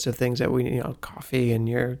short list of things that we coffee and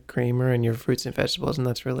your creamer and your fruits and vegetables, and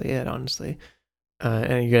that's really it, honestly.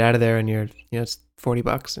 And you get out of there and it's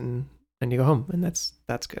 $40 and you go home, and that's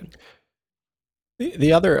good.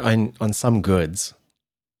 The other on some goods,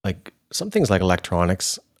 like some things like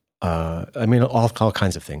electronics, all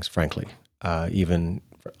kinds of things, frankly, even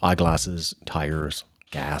eyeglasses, tires,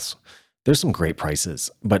 gas. There's some great prices,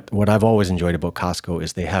 but what I've always enjoyed about Costco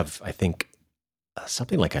is they have, I think,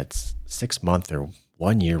 something like a 6-month or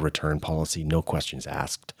 1-year return policy, no questions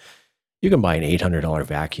asked. You can buy an $800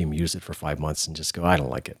 vacuum, use it for 5 months, and just go, I don't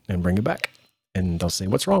like it, and bring it back. And they'll say,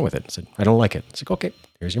 what's wrong with it? I said, I don't like it. It's like, okay,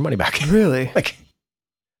 here's your money back. Really? Like,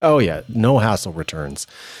 oh yeah, no hassle returns.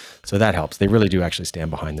 So that helps. They really do actually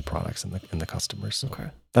stand behind the products and the customers. So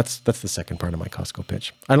okay. That's the second part of my Costco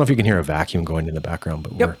pitch. I don't know if you can hear a vacuum going in the background,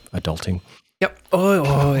 but we're adulting. Yep.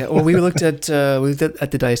 Oh yeah. Well, we looked at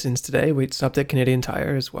the Dysons today. We stopped at Canadian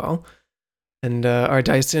Tire as well, and our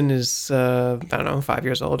Dyson is I don't know, 5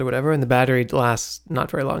 years old or whatever, and the battery lasts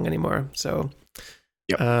not very long anymore. So,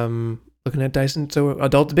 looking at Dyson. So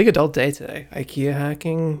big adult day today. Ikea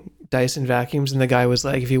hacking, Dyson vacuums, and the guy was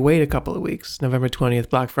like, if you wait a couple of weeks, November 20th,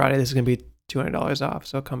 Black Friday, this is gonna be $200 off.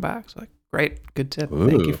 So come back. So like, great, good tip. Ooh.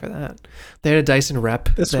 Thank you for that. They had a Dyson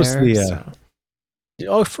rep. This was the.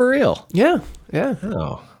 Oh, for real? Yeah.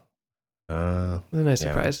 Oh, a nice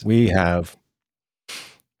surprise. We have.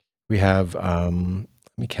 Let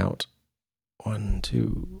me count. 1,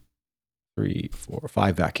 2, 3, 4,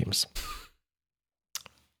 5 vacuums.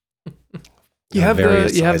 You have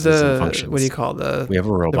the what do you call We have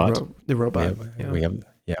a robot. The robot. We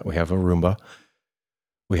have a Roomba.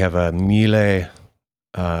 We have a Miele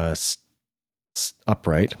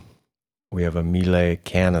upright. We have a Miele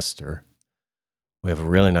canister. We have a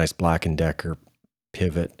really nice Black & Decker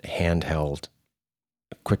pivot handheld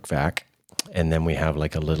quick vac, and then we have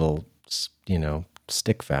like a little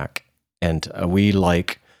stick vac, and we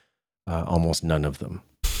like almost none of them.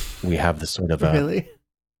 We have the sort of really.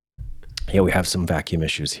 Yeah, we have some vacuum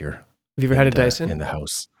issues here. Have you ever had a Dyson in the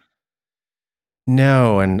house?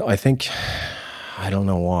 No, and I don't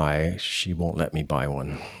know why she won't let me buy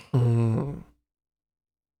one. Mm.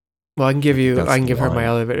 Well, I can give her my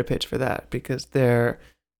elevator pitch for that because they're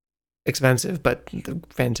expensive but they're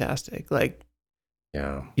fantastic. Like,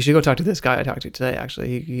 yeah, you should go talk to this guy I talked to today.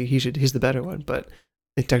 Actually, he's the better one, but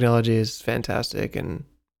the technology is fantastic and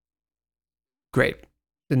great.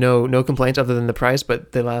 No complaints other than the price,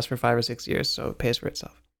 but they last for 5 or 6 years, so it pays for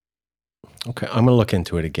itself. Okay, I'm gonna look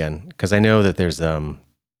into it again because I know that there's a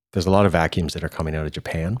lot of vacuums that are coming out of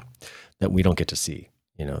Japan that we don't get to see.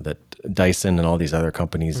 That Dyson and all these other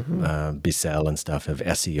companies, Bissell and stuff, have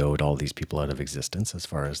SEO'd all these people out of existence as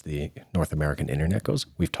far as the North American internet goes.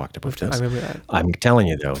 We've talked about this. I remember that. I'm telling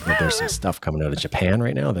you, though, that there's some stuff coming out of Japan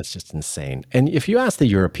right now that's just insane. And if you ask the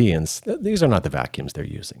Europeans, these are not the vacuums they're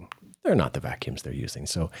using. They're not the vacuums they're using.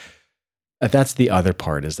 So that's the other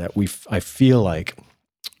part is that I feel like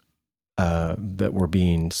that we're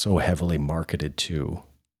being so heavily marketed to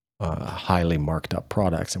highly marked up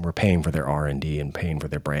products, and we're paying for their R&D and paying for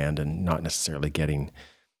their brand, and not necessarily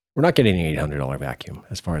we're not getting an $800 vacuum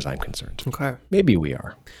as far as I'm concerned. Okay. Maybe we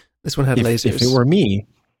are. This one had lasers. If it were me.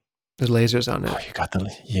 There's lasers on it. Oh, you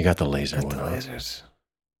got the laser one. The lasers.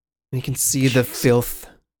 And you can see the filth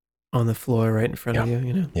on the floor right in front of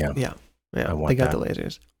you, Yeah. Yeah. Yeah, want they got that. the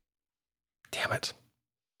lasers. Damn it.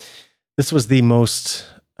 This was the most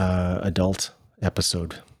adult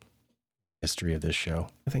episode history of this show.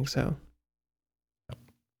 I think so.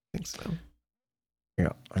 Yeah,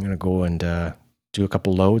 I'm gonna go and do a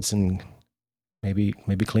couple loads and maybe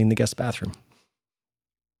clean the guest bathroom.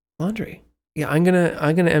 Laundry. Yeah, I'm gonna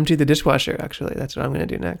empty the dishwasher. Actually, that's what I'm gonna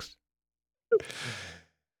do next.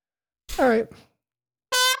 All right.